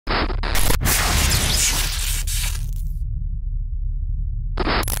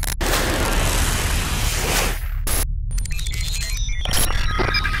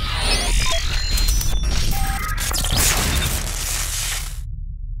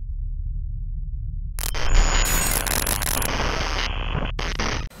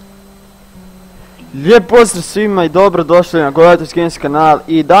Lijep pozdrav svima i dobrodošli na Goliathus Games kanal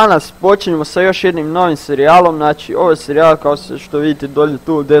i danas počinjemo sa još jednim novim serijalom. Znači ovo je serijal kao što vidite dolje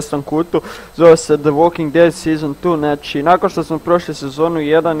tu u desnom kutu, zove se The Walking Dead Season 2. Znači nakon što smo prošli sezonu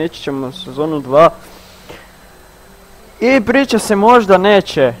 1 ići ćemo u sezonu 2 i priča se možda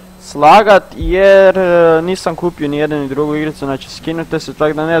neće slagat jer nisam kupio ni jednu ni drugu igricu, znači skinute se,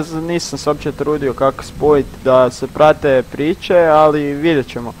 tako da nisam se uopće trudio kako spojiti da se prate priče, ali vidjet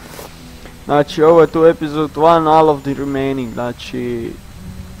ćemo. Znači ovo je tu epizod 1, all of the remaining, znači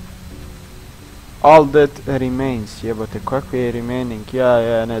all that remains, jebote, kakvi je remaining,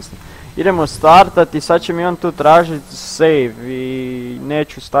 ja ne znam. Idemo startati, sad će mi on tu tražiti save i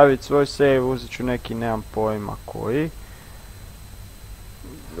neću staviti svoj save, uzet ću neki, nemam pojma koji.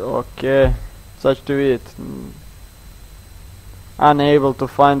 Ok, sad ćete vidjeti. Unable to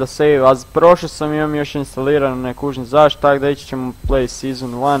find a save, a prošao sam, imam još instalirano, ne kužim zašto, tako da ići ćemo play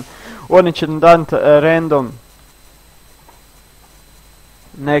season 1. Oni će dati random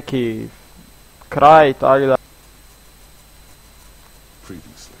neki kraj, tako da.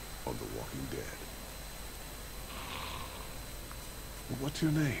 Previously on The Walking Dead. What's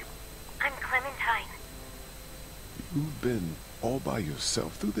your name? I'm Clementine. You've been all by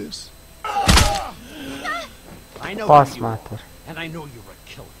yourself through this? I know Pass who you are, matter. and I know you're a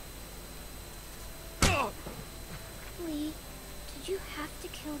killer. Lee, did you have to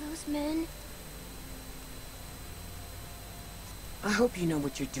kill those men? I hope you know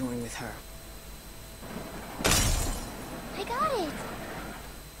what you're doing with her. I got it!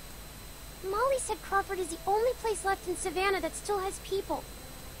 Molly said Crawford is the only place left in Savannah that still has people.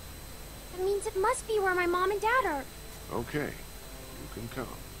 That means it must be where my mom and dad are. Okay, you can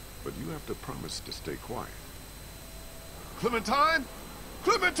come, but you have to promise to stay quiet. Clementine?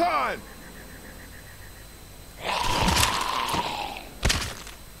 Clementine!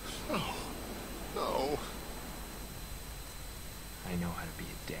 Oh, no. I know how to be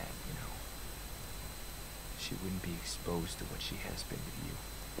a dad, you know. She wouldn't be exposed to what she has been with you.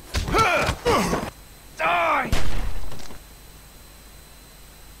 Die!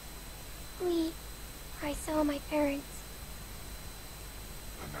 Lee, I saw my parents.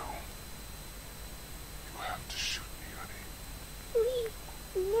 No. You have to shoot me, honey. Lee,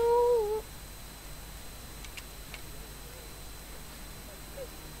 no.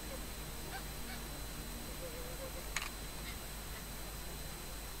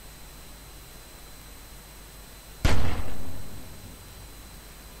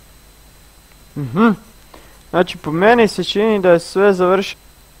 Znači po meni se čini da je sve završeno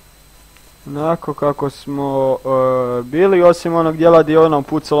onako kako smo bili, osim onog dijela gdje je ona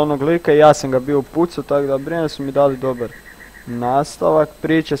upucala onog lika i ja sam ga bio upucao, tako da brine su mi dali dobar nastavak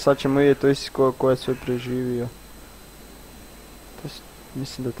priče. Sad ćemo vidjeti to isti ko je sve preživio.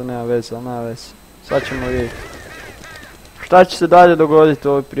 Mislim da to nema veze, ali nema veze. Sad ćemo vidjeti šta će se dalje dogoditi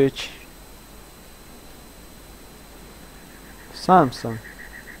u ovoj priči. Sam.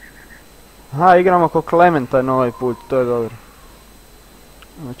 Aha, igramo ko Clementine ovaj put, to je dobro.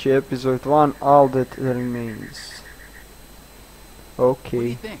 Znači, episode 1, all that remains. What do you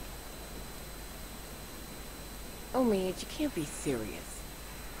Okay. think? Oh, Mage, you can't be serious.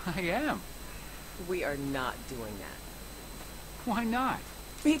 I am. We are not doing that. Why not?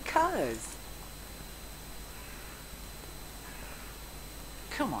 Because.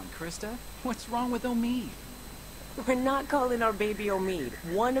 Come on, Krista. What's wrong with Omid? We're not calling our baby Omid.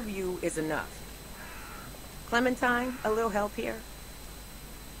 One of you is enough. Clementine, a little help here?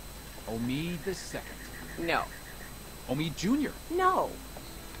 Omid the second. No. Omid Jr. No.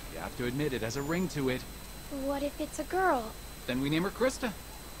 You have to admit it has a ring to it. What if it's a girl? Then we name her Krista.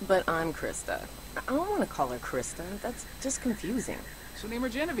 But I'm Krista. I don't want to call her Krista. That's just confusing. So name her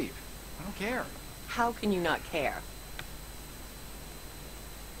Genevieve. I don't care. How can you not care?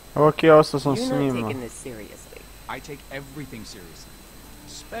 Ok, ostao sam You're s not njima. taking this seriously. I take everything seriously.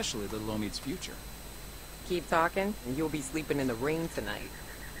 Especially little Omid's future. Keep talking, and you'll be sleeping in the rain tonight.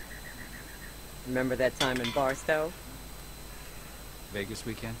 Remember that time in Barstow? Vegas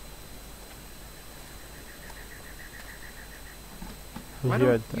weekend? Why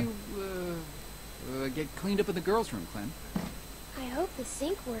don't Jadda. you, get cleaned up in the girls' room, Clem? I hope the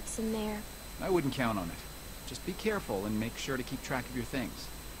sink works in there. I wouldn't count on it. Just be careful and make sure to keep track of your things.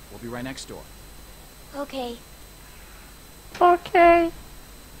 We'll be right next door. Okay. Ok.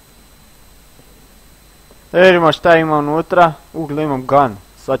 Da vidimo šta ima unutra. Gle, imam gun.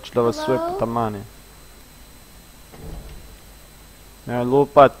 Sad ću da vas sve Hello? potamani. Ne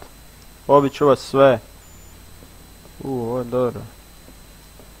lupat. Pobit ću vas sve. Ovo je dobro.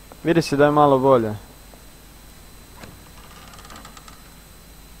 Vidi se da je malo bolje.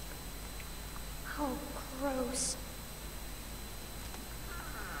 Oh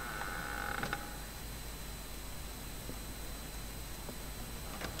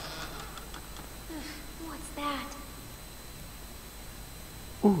What's that?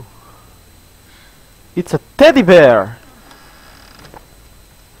 It's a teddy bear!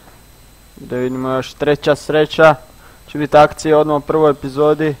 Da vidimo još treća sreća. Će biti akcija odmah u prvoj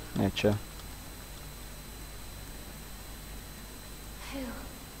epizodi? Neće.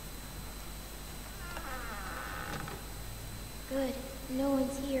 Good. No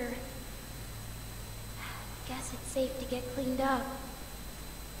one's here. Guess it's safe to get cleaned up.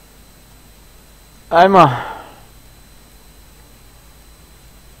 Ajmo.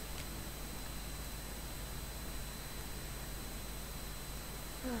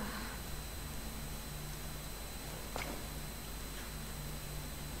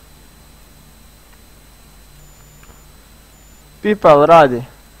 Pipal radi.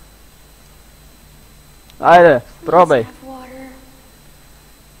 Ajde, probaj.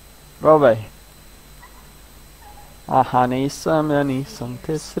 Probaj. Aha, ja nisam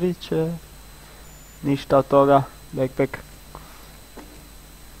te sriće. Ništa od toga. Backpack.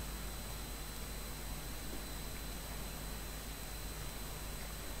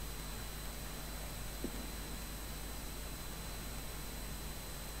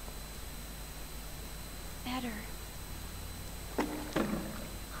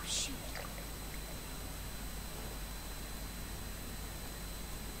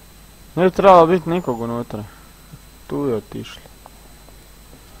 Ne bi trebalo biti nikog unutra. Tu je otišli.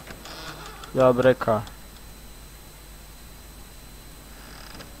 Ja bi rekao.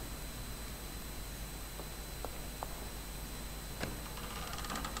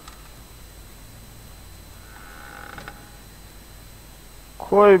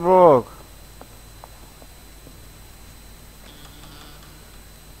 Koji bog?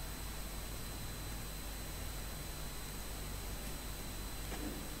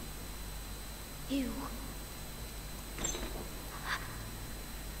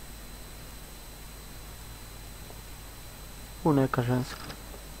 Neka ženska.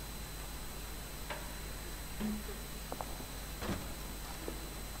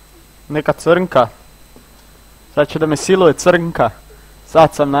 Neka crnka. Sad će da me siluje crnka.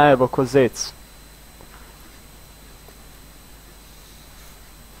 Sad sam najebo ko zec.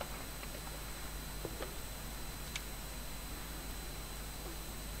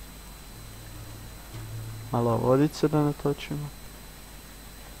 Malo vodice da natočimo.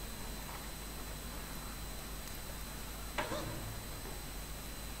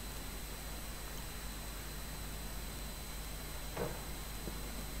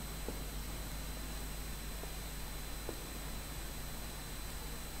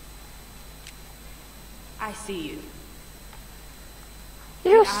 I see you.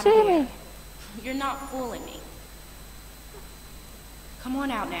 You see me. You're not fooling me. Come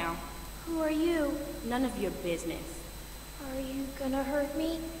on out now. Who are you? None of your business. Are you gonna hurt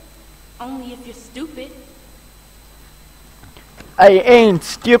me? Only if you're stupid. I ain't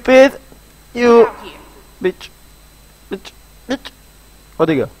stupid. You Get out here. bitch.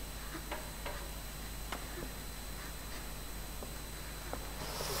 Odi ga.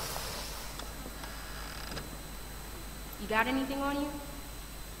 You got anything on you?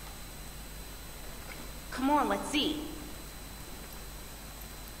 Come on, let's see.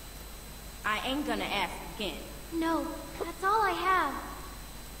 I ain't gonna ask again. No, that's all I have.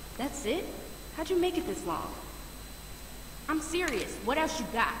 That's it? How'd you make it this long? I'm serious. What else you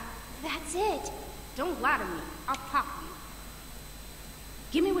got? That's it. Don't lie to me. I'll pop you.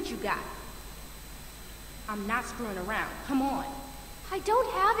 Give me what you got. I'm not screwing around. Come on. I don't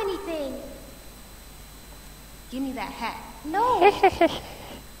have anything. Give me that hat. No.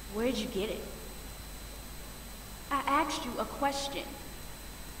 Where'd you get it? I asked you a question.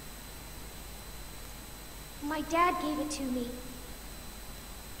 My dad gave it to me.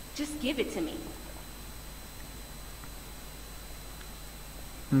 Just give it to me.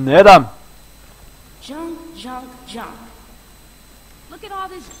 Ne dam. Junk, junk, junk. Look at all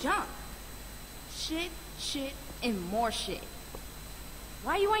this junk. Shit, shit, and more shit.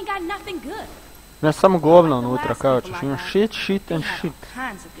 Why you ain't got nothing good? Ne samo govno unutra, kao ćeš. Ima shit and shit. All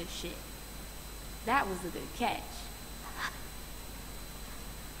kinds of good shit. That was a good catch.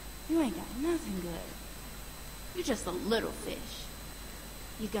 You ain't got nothing good. You're just a little fish.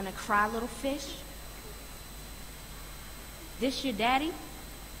 You gonna cry, little fish? This your daddy?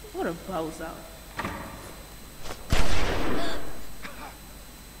 What a bozo.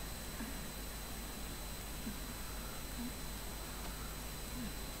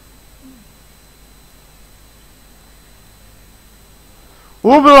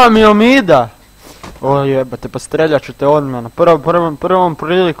 Ubila mi Omida! O jebate, pa streljat ću te odmah. Prvom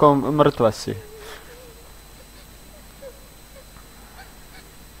prilikom mrtva si.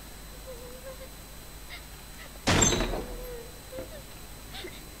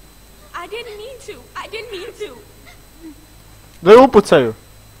 to. I didn't mean to. Da je upucaju.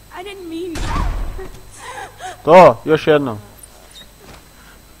 I didn't mean To, još jednom.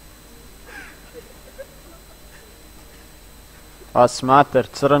 A smater,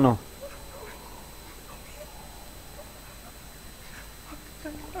 crno.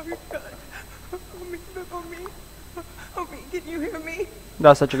 Can you hear me?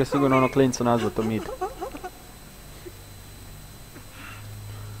 Da, sad će ga sigurno ono klinca nazvat Omid.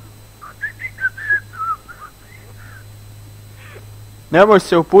 Nemoj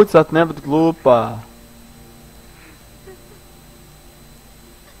se upucat, ne bud glupa.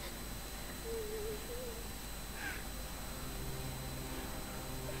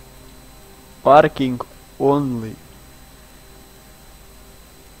 Parking only.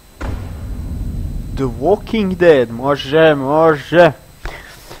 The Walking Dead, može, može.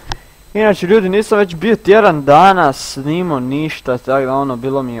 Inače ljudi, nisam već bio tjedan dana snimao ništa, tako da ono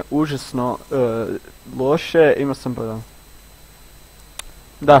bilo mi je užasno loše, imao sam pa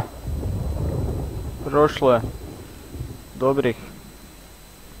da. Prošlo je dobrih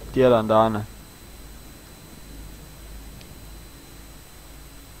tjedan dana.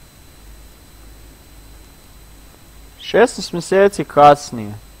 Šesnaest mjeseci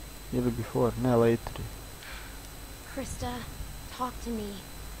kasnije. Ili before, ne later. Krista, talk to me.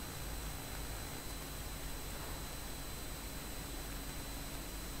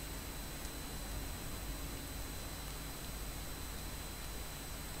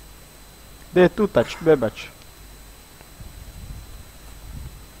 Gdje je tutač, bebač?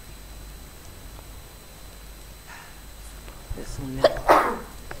 This will never.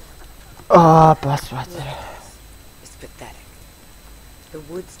 Ah, pa svater. It's pathetic. The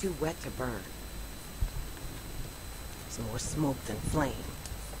wood's too wet to burn. It's more smoke than flame.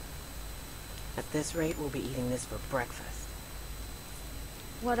 At this rate, we'll be eating this for breakfast.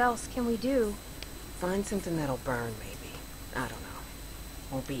 What else can we do? Find something that'll burn, maybe. I don't know.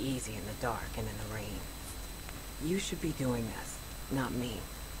 Won't be easy in the dark and in the rain. You should be doing this, not me.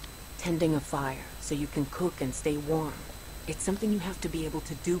 Tending a fire so you can cook and stay warm. It's something you have to be able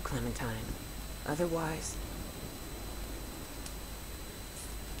to do, Clementine. Otherwise...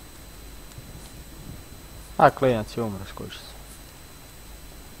 A, klinac je umro, skuži se.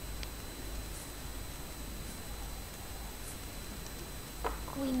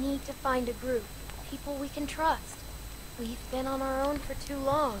 We need to find a group. People we can trust. We've been on our own for too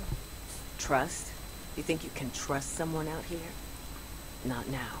long. Trust? You think you can trust someone out here? Not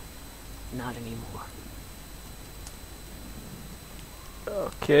now. Not anymore.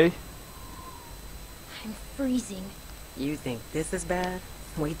 Okay. I'm freezing. You think this is bad?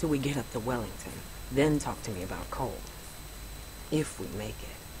 Wait till we get up to Wellington. Then talk to me about cold. If we make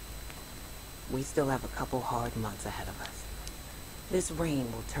it. We still have a couple hard months ahead of us. This rain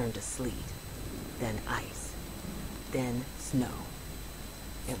will turn to sleet, then ice, then snow.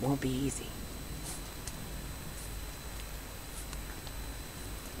 It won't be easy.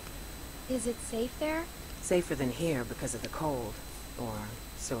 Is it safe there? Safer than here because of the cold, or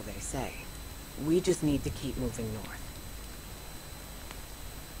so they say. We just need to keep moving north.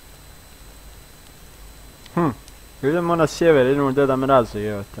 Idemo na sjever, idemo Deda Mraza,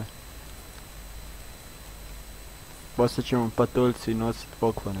 jevate. Poslije ćemo patuljci nositi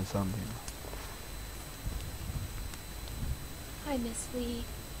poklone zombijima. I miss Lee.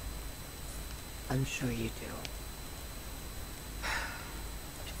 I'm sure you do.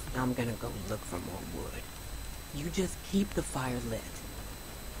 I'm gonna go look for more wood. You just keep the fire lit.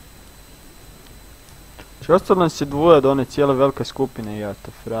 Znači, ostalo nam se dvoje od one cijele velike skupine,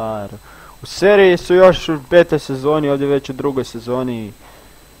 jevate, frajer. U seriji su još u 5. sezoni, ovdje već u 2. sezoni.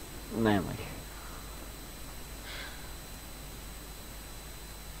 Nema ih.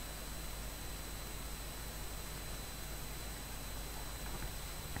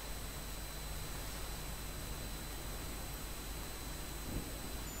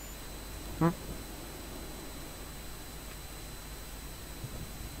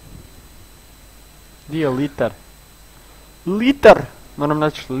 Gdje je litar? Litar! Moram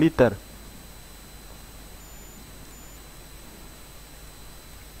naći litar.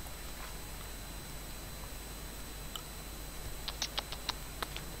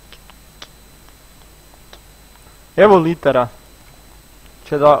 Evo litara.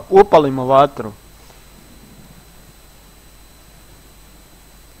 Če da upalimo vatru.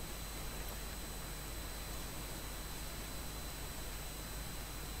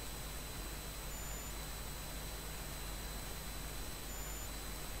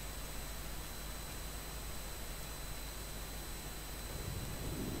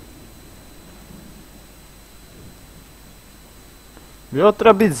 Bilo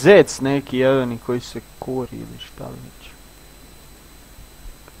treba biti zec neki jedini koji se kuri ili šta već.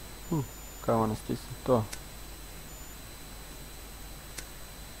 Kao ono stisne to.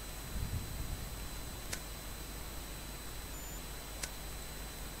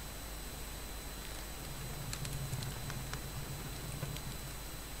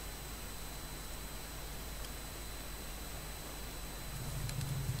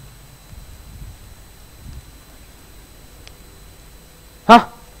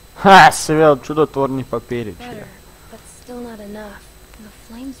 Ha, se vel čudotvorni papirić. Better, but still not enough. The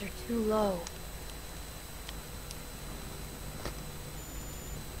flames are too low.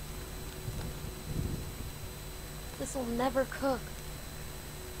 This will never cook.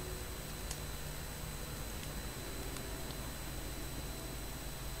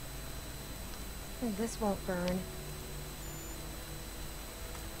 This won't burn.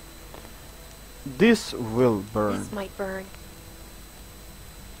 This will burn. This might burn.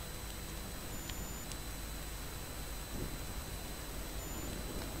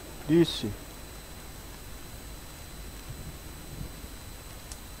 Di si?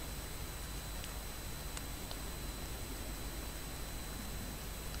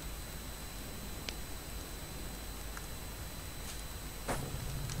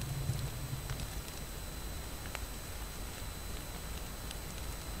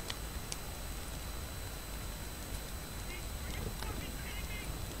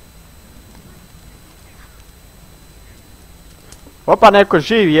 Opa, neko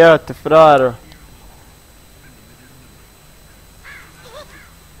živ, jevate, fraro.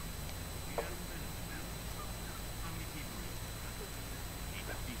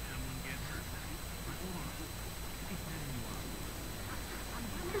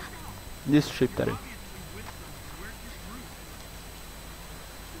 Gdje su šiptari?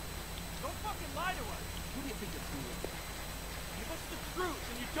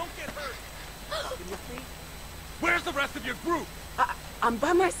 Where's the rest of your group? I'm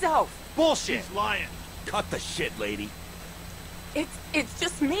by myself. Bullshit! She's lying. Cut the shit, lady. It's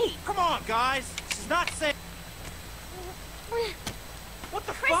just me. Come on, guys. She's not saying. What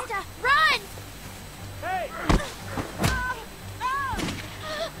the fuck? Krista, run! Hey!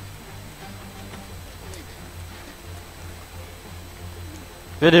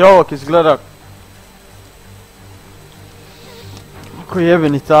 Vidi ovog izgleda ko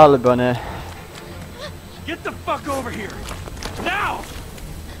jebeni talibane. Get the fuck over here! Now!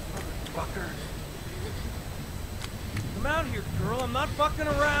 Fucker. Come out here, girl. I'm not fucking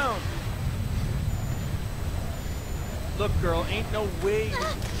around. Look, girl, ain't no way.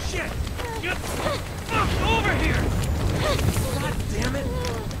 Shit! Get the fuck over here! God damn it!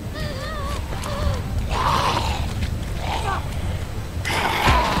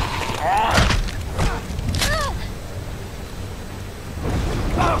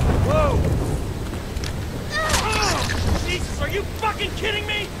 Whoa! Jesus, are you fucking kidding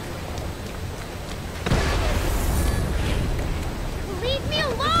me? Leave me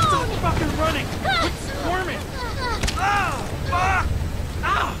Stop alone! fucking running! Quit squirming! Ah! Fuck!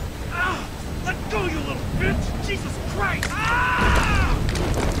 Ah! Ah! Let go, you little bitch! Jesus Christ! Ah!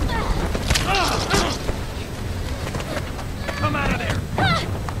 Ah! Come out of there!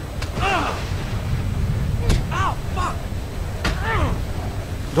 Ah! Ow! Fuck!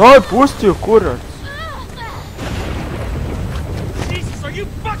 Daj, pusti ju, kurac. Jesus, are you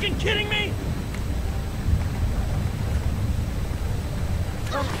fucking kidding me?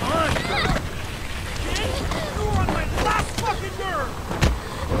 Come on! Kid, you were on my last fucking nerve!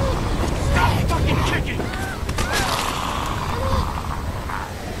 Stop fucking kicking!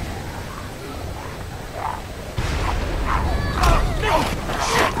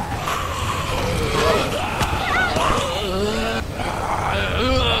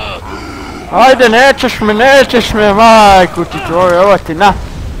 Ajde, nećeš me, majku ti tvoju, evo ti, na.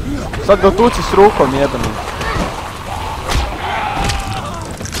 Sad ga tuci s rukom jebenom.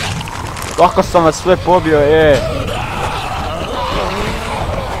 Kako sam vas sve pobio,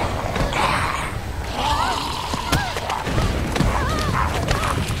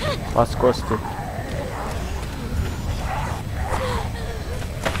 Pas kosti.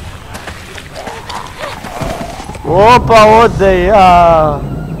 Opa, ode ja.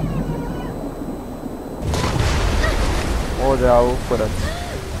 Ode ja ukurac.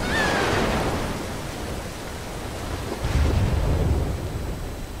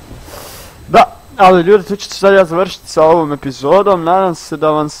 Da, ali ljudi, tu ću sad ja završiti sa ovom epizodom. Nadam se da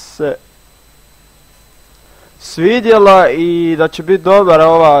vam se svidjela i da će biti dobra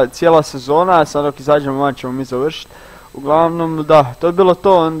ova cijela sezona. Sad dok izađemo van ćemo mi završiti. Uglavnom, da, to je bilo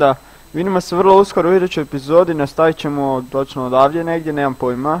to onda. Vidimo se vrlo uskoro u idućoj epizodi, nastavit ćemo točno odavdje negdje, nemam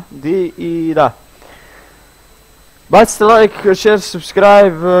pojma di i da. Bacite like, share,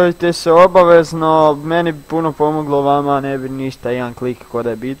 subscribe, te se obavezno, meni bi puno pomoglo, vama ne bi ništa, jedan klik ko da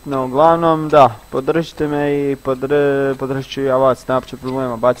je bitno. Uglavnom, da, podržite me i podržit ću ja vas, nema uopće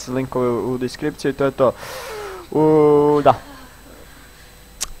problema, bacite linkove u deskripciju i to je to. Da.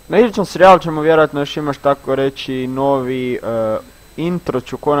 Na idućem serijalu ćemo vjerojatno još imaš tako reći novi intro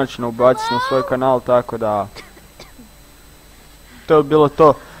ću konačno ubaciti na svoj kanal, tako da to je bilo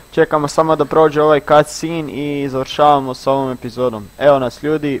to. Čekamo samo da prođe ovaj cutscene i završavamo s ovom epizodom. Evo nas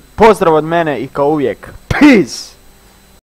ljudi, pozdrav od mene i kao uvijek, peace!